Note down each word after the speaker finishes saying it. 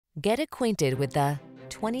Get acquainted with the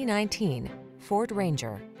 2019 Ford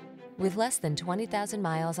Ranger. With less than 20,000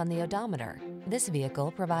 miles on the odometer, this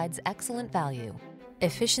vehicle provides excellent value.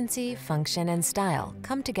 Efficiency, function, and style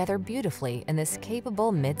come together beautifully in this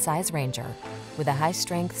capable midsize Ranger. With a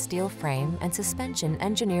high-strength steel frame and suspension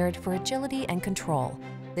engineered for agility and control,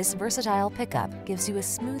 this versatile pickup gives you a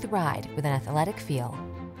smooth ride with an athletic feel.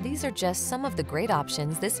 These are just some of the great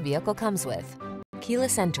options this vehicle comes with: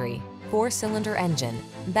 keyless entry, 4-cylinder engine,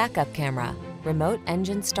 backup camera, remote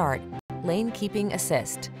engine start, lane keeping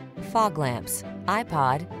assist, fog lamps,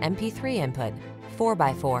 iPod, MP3 input,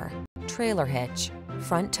 4x4, trailer hitch,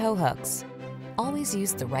 front tow hooks. Always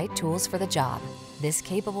use the right tools for the job. This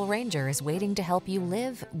capable Ranger is waiting to help you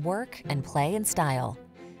live, work, and play in style.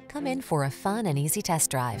 Come in for a fun and easy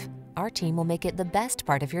test drive. Our team will make it the best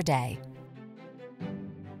part of your day.